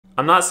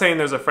I'm not saying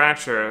there's a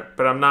fracture,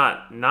 but I'm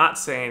not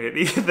saying it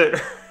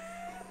either.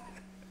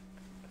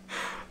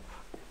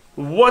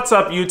 What's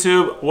up,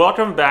 YouTube?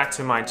 Welcome back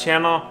to my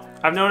channel.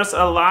 I've noticed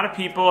a lot of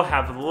people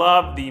have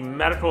loved the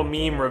medical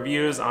meme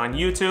reviews on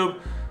YouTube,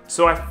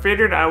 so I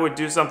figured I would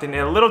do something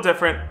a little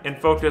different and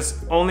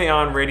focus only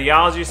on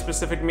radiology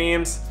specific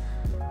memes,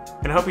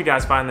 and I hope you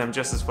guys find them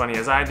just as funny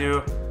as I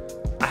do.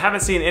 I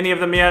haven't seen any of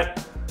them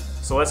yet,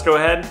 so let's go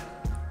ahead,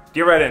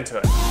 get right into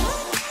it.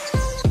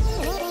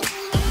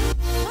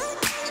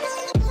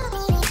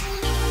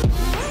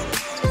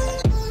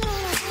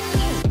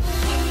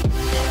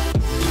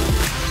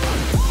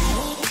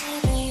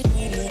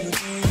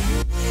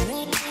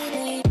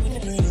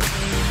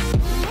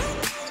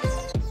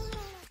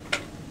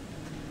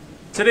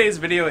 Today's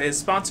video is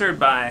sponsored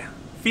by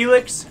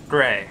Felix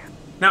Gray.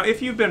 Now,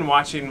 if you've been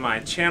watching my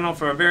channel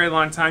for a very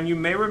long time, you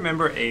may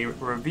remember a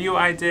review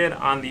I did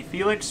on the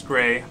Felix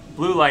Gray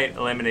blue light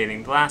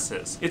eliminating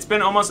glasses. It's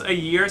been almost a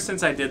year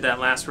since I did that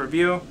last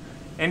review,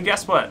 and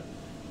guess what?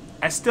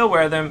 I still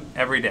wear them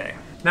every day.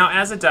 Now,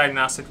 as a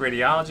diagnostic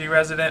radiology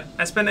resident,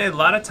 I spend a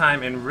lot of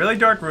time in really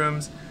dark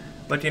rooms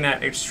looking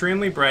at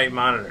extremely bright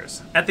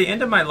monitors. At the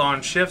end of my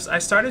long shifts, I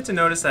started to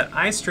notice that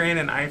eye strain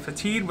and eye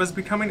fatigue was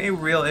becoming a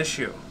real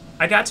issue.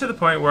 I got to the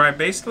point where I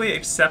basically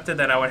accepted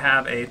that I would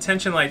have a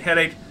tension light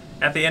headache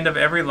at the end of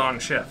every long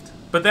shift.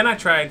 But then I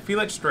tried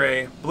Felix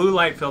Gray blue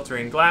light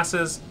filtering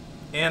glasses,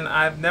 and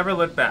I've never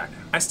looked back.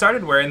 I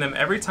started wearing them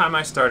every time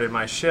I started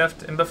my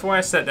shift and before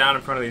I sat down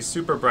in front of these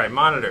super bright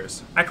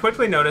monitors. I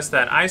quickly noticed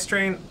that eye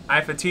strain,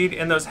 eye fatigue,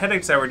 and those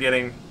headaches I were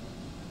getting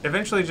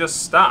eventually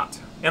just stopped.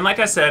 And like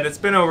I said, it's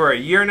been over a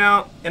year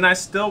now, and I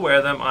still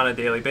wear them on a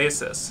daily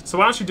basis. So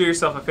why don't you do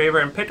yourself a favor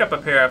and pick up a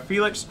pair of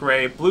Felix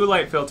Gray blue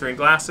light filtering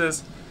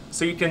glasses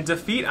so you can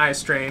defeat eye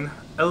strain,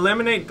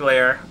 eliminate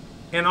glare,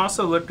 and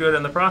also look good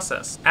in the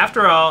process.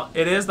 After all,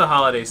 it is the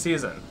holiday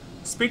season.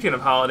 Speaking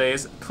of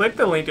holidays, click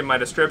the link in my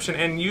description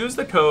and use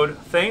the code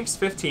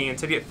THANKS15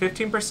 to get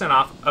 15%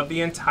 off of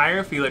the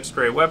entire Felix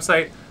Gray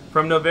website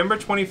from November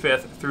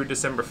 25th through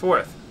December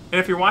 4th.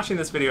 And if you're watching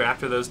this video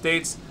after those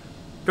dates,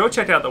 go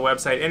check out the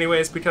website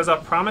anyways, because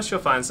I'll promise you'll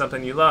find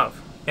something you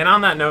love. And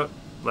on that note,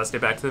 let's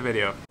get back to the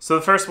video. So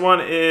the first one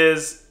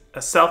is a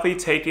selfie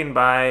taken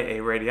by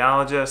a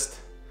radiologist.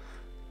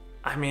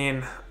 I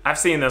mean, I've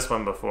seen this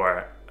one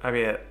before.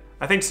 I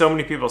think so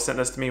many people sent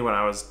this to me when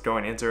I was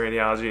going into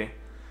radiology,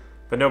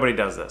 but nobody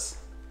does this.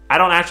 I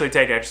don't actually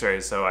take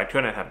x-rays, so I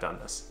couldn't have done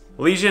this.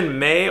 Lesion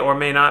may or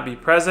may not be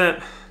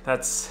present.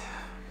 That's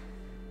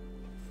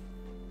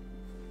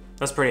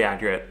pretty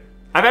accurate.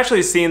 I've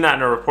actually seen that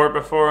in a report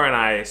before, and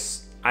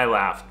I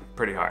laughed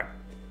pretty hard.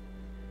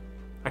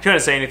 I couldn't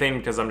say anything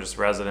because I'm just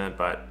a resident,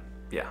 but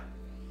yeah.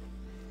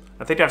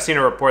 I think I've seen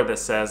a report that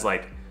says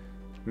like,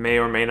 may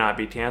or may not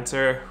be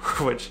cancer,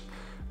 which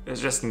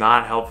is just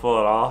not helpful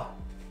at all.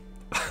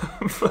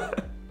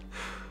 But,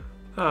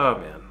 oh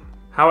man.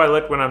 How I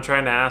look when I'm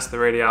trying to ask the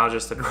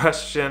radiologist a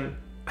question.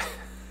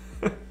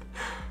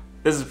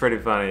 This is pretty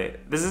funny.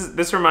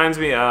 This reminds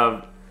me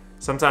of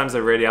sometimes the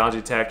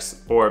radiology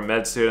techs or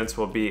med students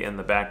will be in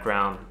the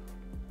background.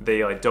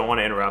 They like don't want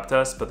to interrupt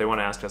us, but they want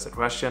to ask us a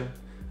question,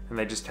 and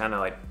they just kind of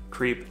like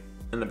creep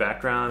in the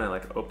background and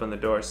like open the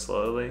door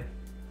slowly.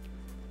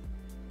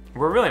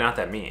 We're really not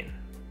that mean.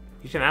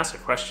 You can ask a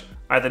question.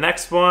 All right, the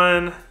next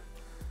one.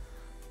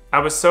 I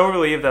was so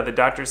relieved that the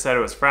doctor said it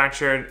was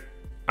fractured.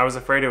 I was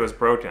afraid it was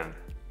broken.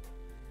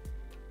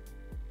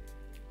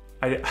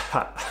 I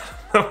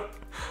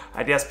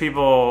guess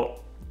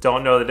people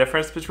don't know the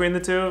difference between the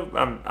two.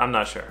 I'm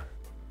not sure.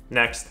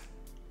 Next.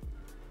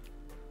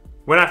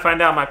 When I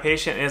find out my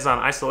patient is on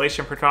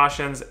isolation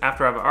precautions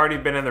after I've already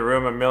been in the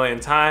room a million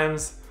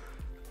times.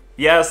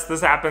 Yes,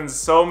 this happens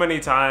so many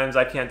times,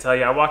 I can't tell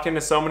you. I walk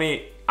into so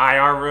many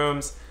IR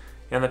rooms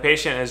and the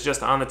patient is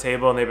just on the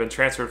table and they've been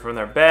transferred from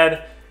their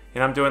bed,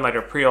 and I'm doing like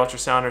a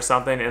pre-ultrasound or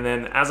something, and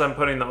then as I'm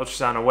putting the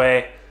ultrasound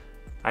away,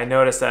 I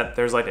notice that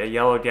there's like a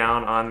yellow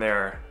gown on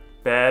their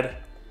bed,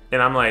 and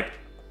I'm like,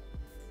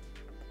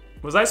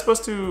 was I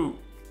supposed to,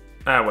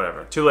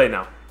 whatever, too late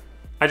now.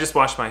 I just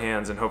wash my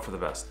hands and hope for the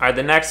best. All right,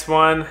 the next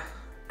one,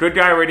 good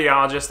guy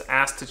radiologist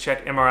asked to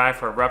check MRI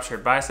for a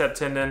ruptured bicep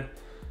tendon,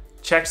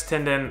 checks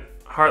tendon,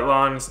 heart,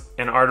 lungs,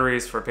 and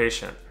arteries for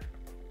patient.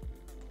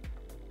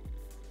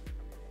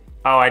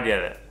 Oh, I get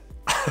it.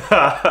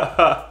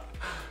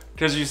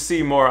 Because you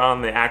see more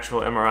on the actual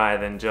MRI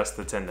than just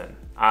the tendon.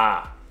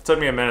 Ah, took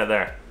me a minute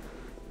there.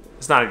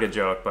 It's not a good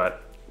joke,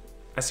 but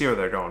I see what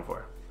they're going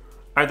for. All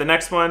right, the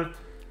next one.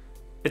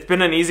 It's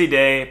been an easy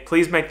day.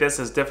 Please make this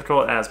as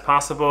difficult as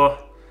possible.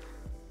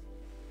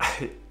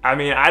 I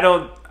mean, I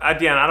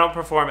don't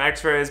perform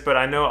x-rays, but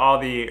I know all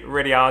the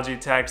radiology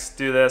techs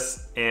do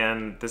this,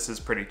 and this is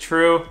pretty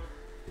true,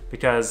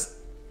 because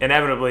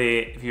inevitably,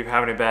 if you're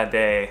having a bad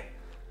day,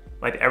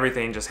 like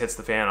everything just hits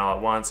the fan all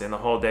at once and the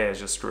whole day is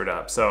just screwed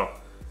up. So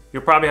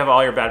you'll probably have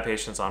all your bad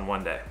patients on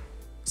one day.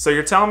 So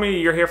you're telling me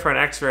you're here for an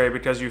x-ray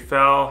because you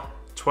fell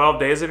 12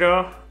 days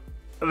ago?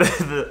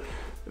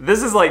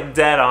 This is like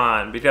dead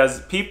on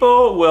because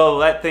people will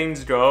let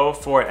things go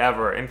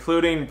forever,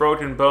 including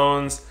broken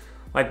bones,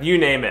 like you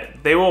name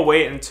it. They will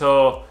wait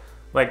until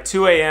like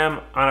 2 a.m.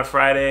 on a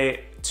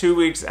Friday, 2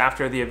 weeks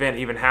after the event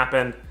even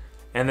happened,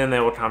 and then they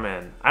will come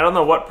in. I don't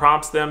know what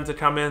prompts them to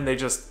come in.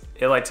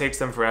 It like takes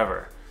them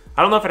forever.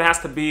 I don't know if it has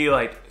to be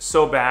like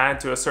so bad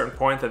to a certain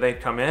point that they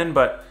come in,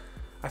 but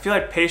I feel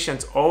like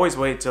patients always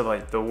wait till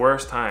like the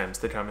worst times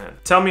to come in.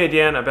 Tell me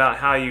again about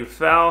how you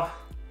fell.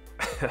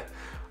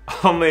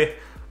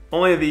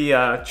 Only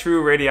the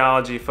true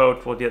radiology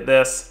folk will get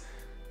this.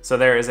 So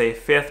there is a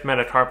 5th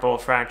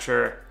metacarpal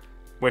fracture,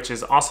 which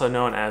is also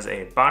known as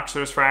a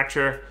boxer's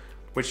fracture,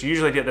 which you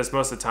usually get this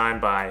most of the time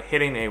by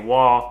hitting a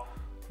wall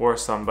or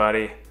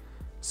somebody.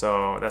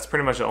 So that's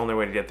pretty much the only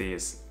way to get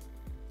these.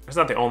 It's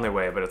not the only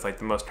way, but it's like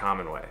the most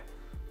common way.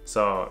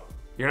 So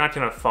you're not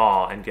gonna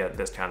fall and get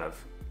this kind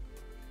of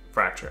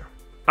fracture.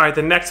 All right,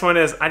 the next one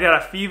is, I got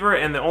a fever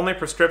and the only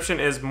prescription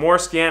is more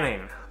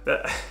scanning.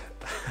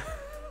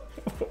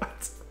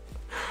 What?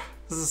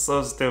 This is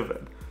so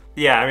stupid.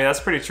 Yeah, I mean, that's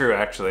pretty true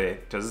actually,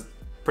 because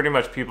pretty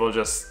much people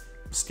just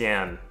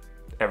scan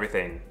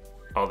everything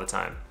all the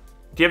time.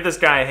 Give this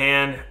guy a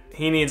hand,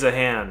 he needs a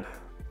hand.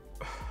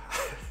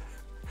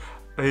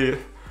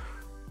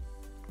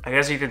 I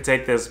guess you could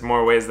take this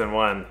more ways than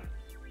one.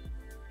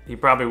 He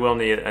probably will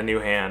need a new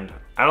hand.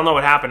 I don't know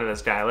what happened to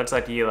this guy. It looks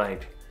like he I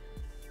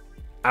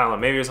don't know,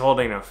 maybe he was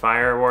holding a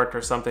firework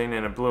or something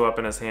and it blew up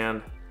in his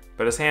hand.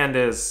 But his hand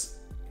is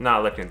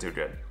not looking too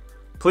good.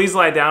 Please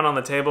lie down on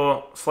the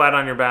table, flat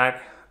on your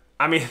back.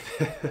 I mean,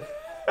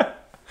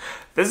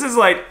 this is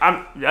like,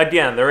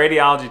 again, the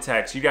radiology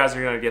techs, you guys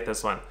are gonna get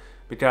this one.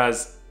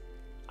 Because,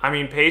 I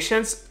mean,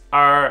 patients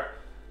are,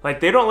 like,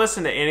 they don't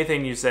listen to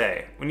anything you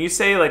say. When you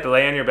say, like,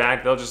 lay on your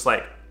back, they'll just,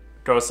 like,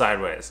 go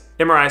sideways.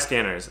 MRI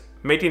scanners,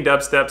 making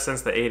dubstep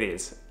since the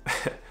 80s.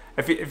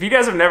 If you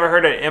guys have never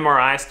heard an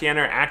MRI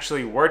scanner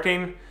actually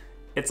working,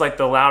 it's like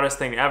the loudest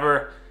thing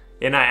ever.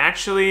 And I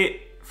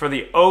actually, for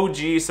the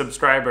OG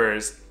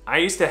subscribers, I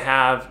used to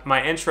have,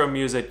 my intro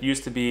music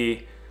used to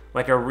be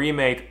like a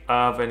remake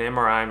of an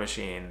MRI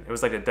machine. It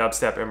was like a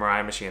dubstep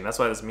MRI machine. That's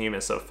why this meme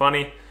is so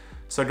funny.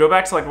 So go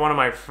back to like one of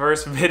my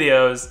first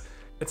videos.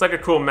 It's like a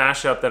cool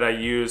mashup that I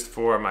used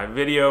for my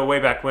video way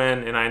back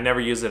when, and I never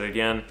used it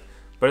again.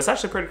 But it's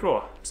actually pretty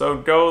cool. So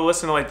go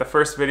listen to like the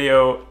first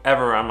video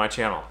ever on my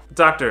channel.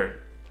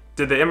 Doctor,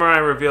 did the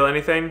MRI reveal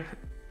anything?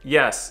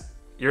 Yes,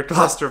 you're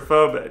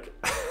claustrophobic.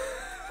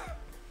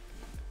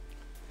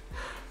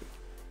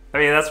 I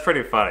mean, that's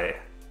pretty funny.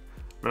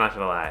 I'm not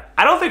gonna lie.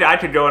 I don't think I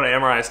could go in an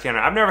MRI scanner.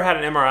 I've never had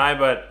an MRI,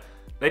 but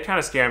they kind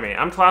of scare me.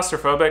 I'm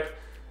claustrophobic,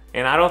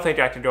 and I don't think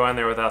I could go in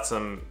there without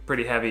some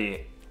pretty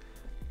heavy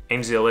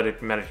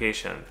anxiolytic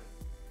medication.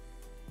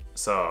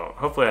 So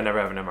hopefully I never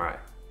have an MRI.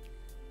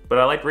 But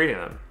I like reading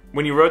them.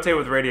 When you rotate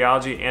with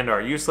radiology and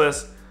are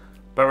useless,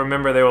 but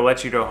remember they will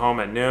let you go home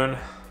at noon.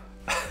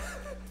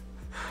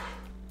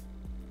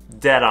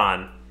 Dead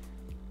on.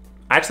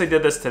 I actually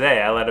did this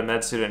today. I let a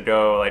med student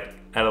go like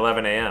at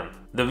 11 a.m.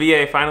 The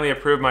VA finally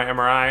approved my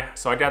MRI,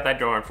 so I got that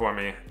going for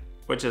me,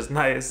 which is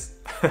nice.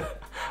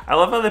 I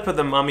love how they put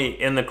the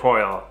mummy in the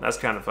coil. That's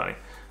kind of funny.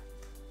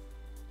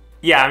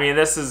 Yeah, I mean,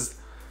 this is,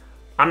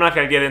 I'm not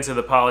gonna get into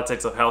the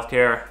politics of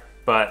healthcare,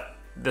 but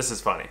this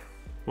is funny.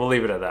 We'll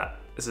leave it at that.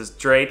 This is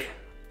Drake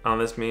on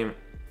this meme.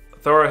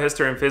 Thorough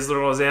history and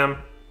physical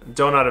exam,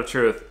 donut of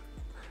truth.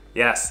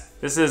 Yes,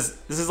 this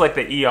is like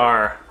the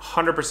ER,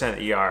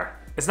 100% ER.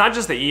 It's not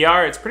just the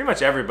ER, it's pretty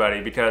much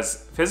everybody,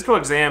 because physical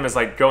exam is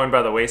like going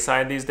by the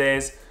wayside these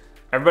days.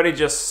 Everybody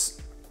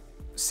just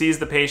sees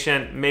the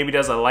patient, maybe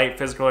does a light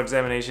physical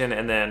examination,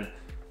 and then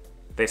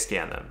they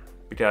scan them,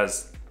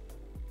 because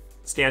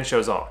scan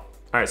shows all.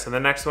 All right, so the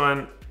next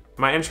one,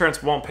 my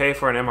insurance won't pay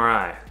for an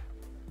MRI.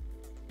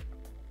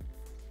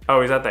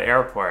 Oh, he's at the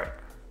airport.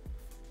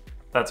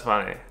 That's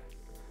funny.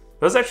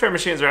 Those X-ray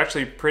machines are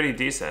actually pretty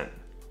decent.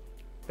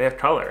 They have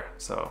color,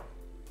 so.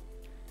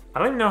 I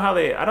don't even know how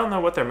I don't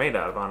know what they're made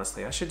out of,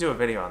 honestly. I should do a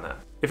video on that.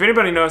 If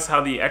anybody knows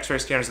how the X-ray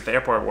scanners at the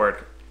airport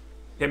work,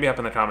 hit me up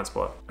in the comments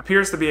below.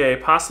 Appears to be a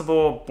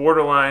possible,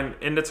 borderline,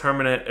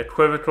 indeterminate,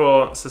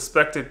 equivocal,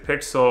 suspected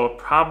pixel,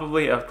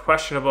 probably of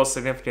questionable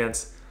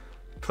significance.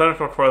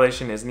 Clinical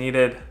correlation is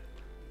needed.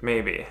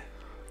 Maybe.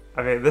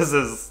 I mean, this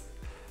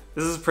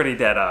is pretty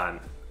dead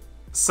on.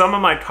 Some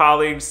of my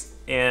colleagues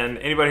and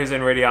anybody who's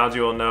in radiology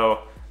will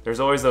know there's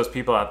always those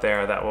people out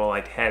there that will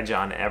like hedge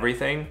on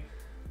everything.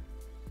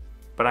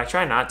 But I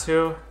try not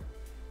to.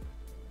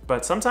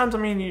 But sometimes, I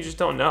mean, you just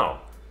don't know.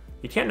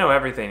 You can't know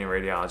everything in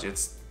radiology.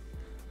 It's,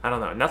 I don't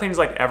know, nothing's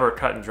like ever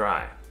cut and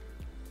dry.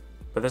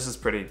 But this is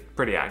pretty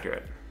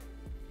accurate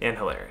and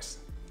hilarious.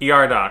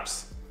 ER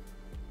docs,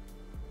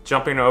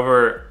 jumping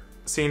over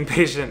seeing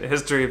patient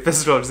history,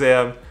 physical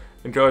exam,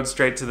 and going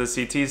straight to the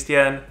CT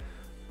scan.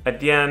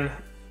 Again,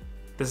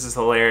 this is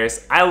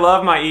hilarious. I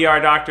love my ER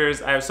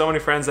doctors. I have so many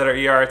friends that are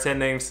ER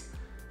attendings,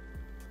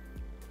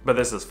 but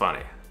this is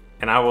funny.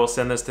 And I will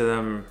send this to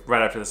them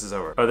right after this is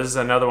over. Oh, this is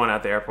another one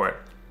at the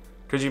airport.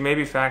 Could you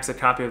maybe fax a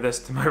copy of this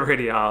to my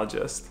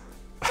radiologist?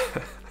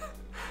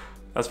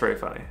 That's pretty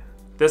funny.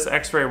 This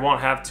x-ray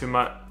won't have too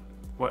much...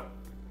 What?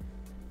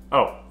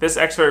 Oh, this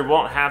x-ray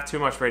won't have too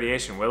much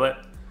radiation, will it?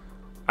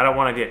 I don't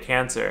want to get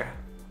cancer.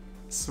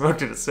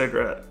 Smoked a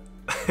cigarette.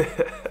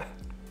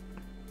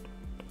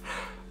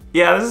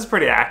 Yeah, this is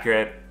pretty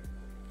accurate.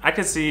 I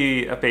could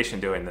see a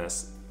patient doing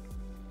this.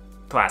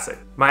 Classic.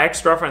 My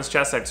ex-girlfriend's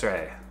chest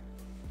x-ray.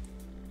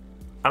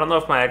 I don't know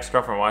if my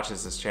ex-girlfriend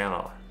watches this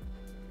channel.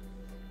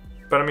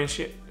 But I mean,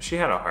 she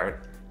had a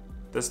heart.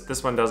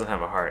 This one doesn't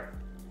have a heart.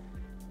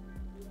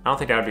 I don't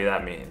think I would be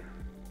that mean.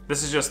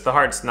 This is just, the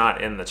heart's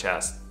not in the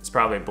chest. It's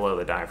probably below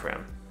the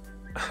diaphragm.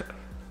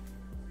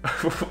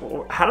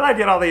 How did I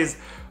get all these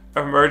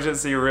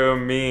emergency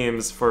room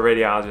memes for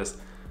radiologists?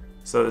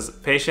 So this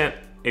patient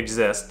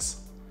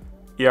exists.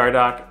 ER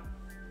doc,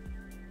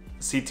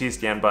 CT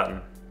scan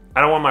button.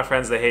 I don't want my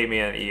friends to hate me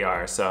in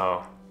ER,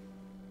 so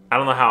I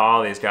don't know how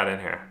all these got in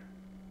here.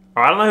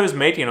 Or I don't know who's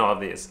making all of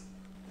these.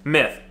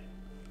 Myth.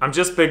 I'm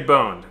just big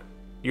boned.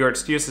 Your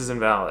excuse is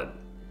invalid.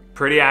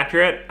 Pretty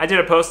accurate. I did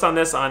a post on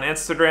this on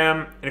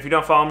Instagram, and if you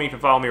don't follow me, you can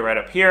follow me right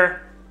up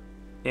here.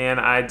 And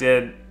I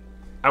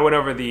went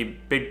over the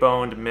big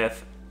boned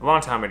myth a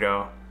long time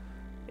ago,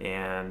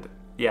 and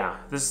yeah,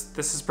 this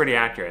is pretty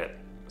accurate.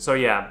 So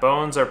yeah,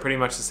 bones are pretty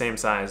much the same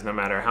size no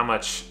matter how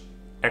much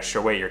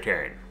extra weight you're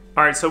carrying.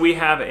 All right, so we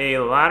have a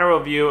lateral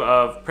view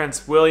of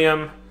Prince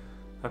William.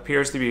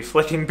 Appears to be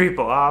flicking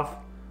people off.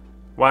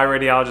 Why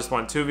radiologists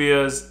want 2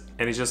 views,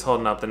 and he's just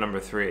holding up the number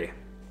 3.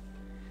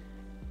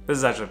 This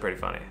is actually pretty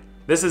funny.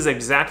 This is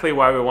exactly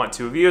why we want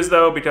 2 views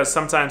though, because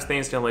sometimes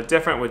things can look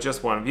different with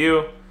just 1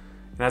 view.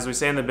 And as we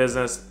say in the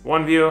business,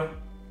 1 view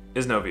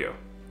is no view.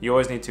 You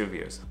always need 2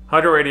 views.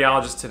 Hug a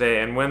radiologist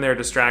today, and when they're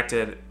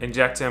distracted,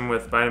 inject him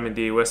with vitamin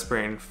D,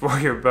 whispering for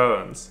your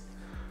bones.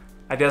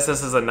 I guess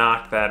this is a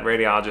knock that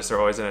radiologists are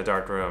always in a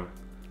dark room.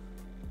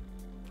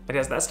 I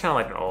guess that's kind of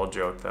like an old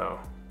joke though.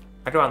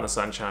 I go out in the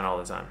sunshine all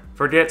the time.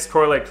 Forgets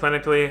correlate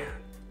clinically,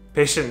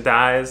 patient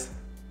dies.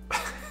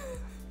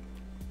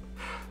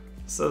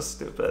 So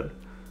stupid.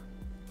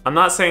 I'm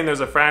not saying there's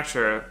a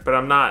fracture, but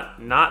I'm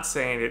not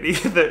saying it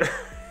either.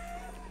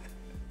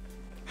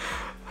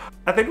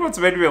 I think what's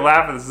making me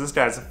laugh is this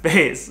guy's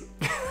face.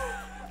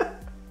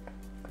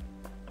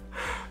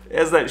 He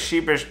has that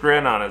sheepish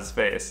grin on his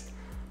face.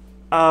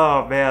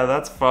 Oh man,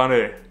 that's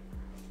funny.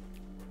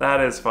 That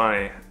is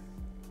funny.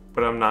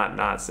 But I'm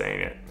not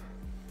saying it.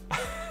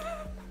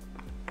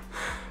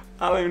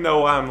 I don't even know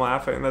why I'm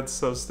laughing. That's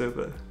so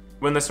stupid.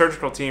 When the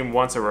surgical team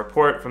wants a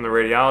report from the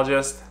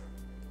radiologist.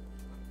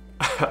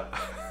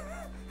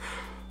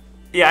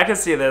 Yeah, I can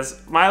see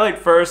this. My like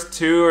first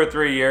 2 or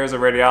 3 years of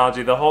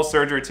radiology, the whole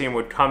surgery team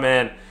would come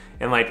in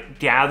and like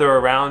gather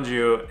around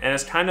you, and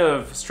it's kind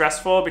of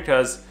stressful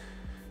because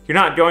you're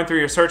not going through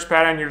your search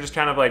pattern, you're just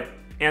kind of like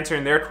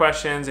answering their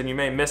questions, and you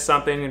may miss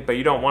something, but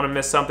you don't want to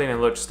miss something and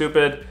look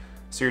stupid.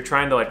 So you're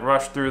trying to like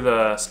rush through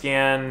the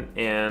scan,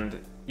 and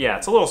yeah,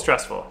 it's a little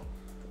stressful.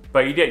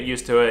 But you get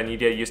used to it, and you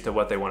get used to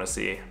what they want to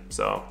see.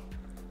 So,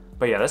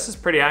 but yeah, this is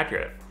pretty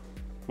accurate.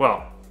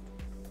 Well,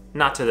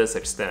 not to this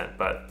extent,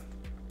 but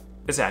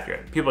it's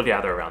accurate. People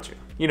gather around you.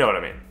 You know what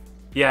I mean.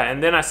 Yeah,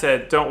 and then I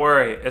said, don't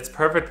worry, it's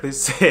perfectly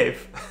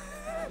safe.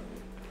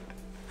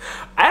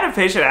 I had a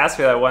patient ask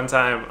me that one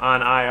time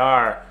on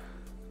IR.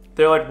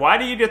 They're like, why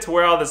do you get to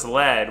wear all this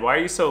lead? Why are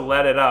you so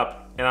leaded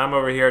up? And I'm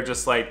over here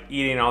just like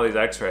eating all these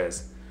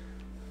x-rays.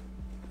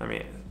 I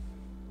mean,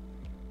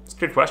 it's a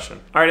good question.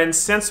 All right, and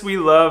since we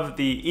love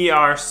the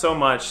ER so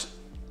much,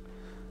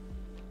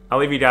 I'll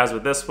leave you guys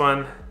with this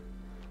one,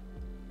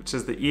 which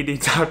is the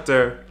ED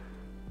doctor.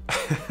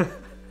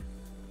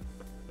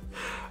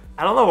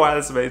 I don't know why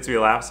this makes me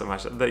laugh so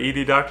much. The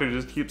ED doctor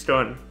just keeps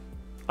going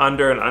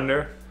under and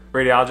under.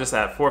 Radiologist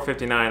at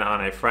 4:59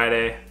 on a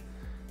Friday.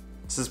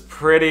 This is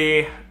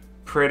pretty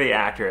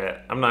accurate.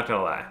 I'm not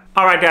gonna lie.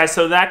 All right, guys,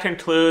 so that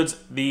concludes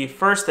the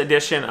first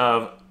edition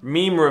of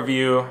Meme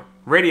Review,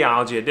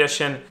 Radiology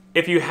Edition.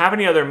 If you have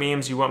any other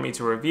memes you want me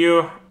to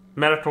review,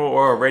 medical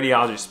or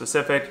radiology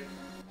specific,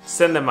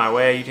 send them my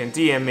way. You can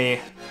DM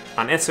me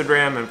on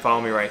Instagram and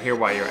follow me right here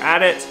while you're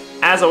at it.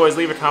 As always,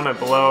 leave a comment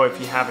below if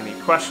you have any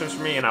questions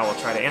for me, and I will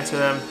try to answer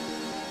them.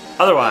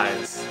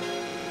 Otherwise,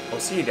 we'll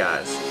see you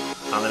guys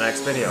on the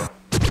next video.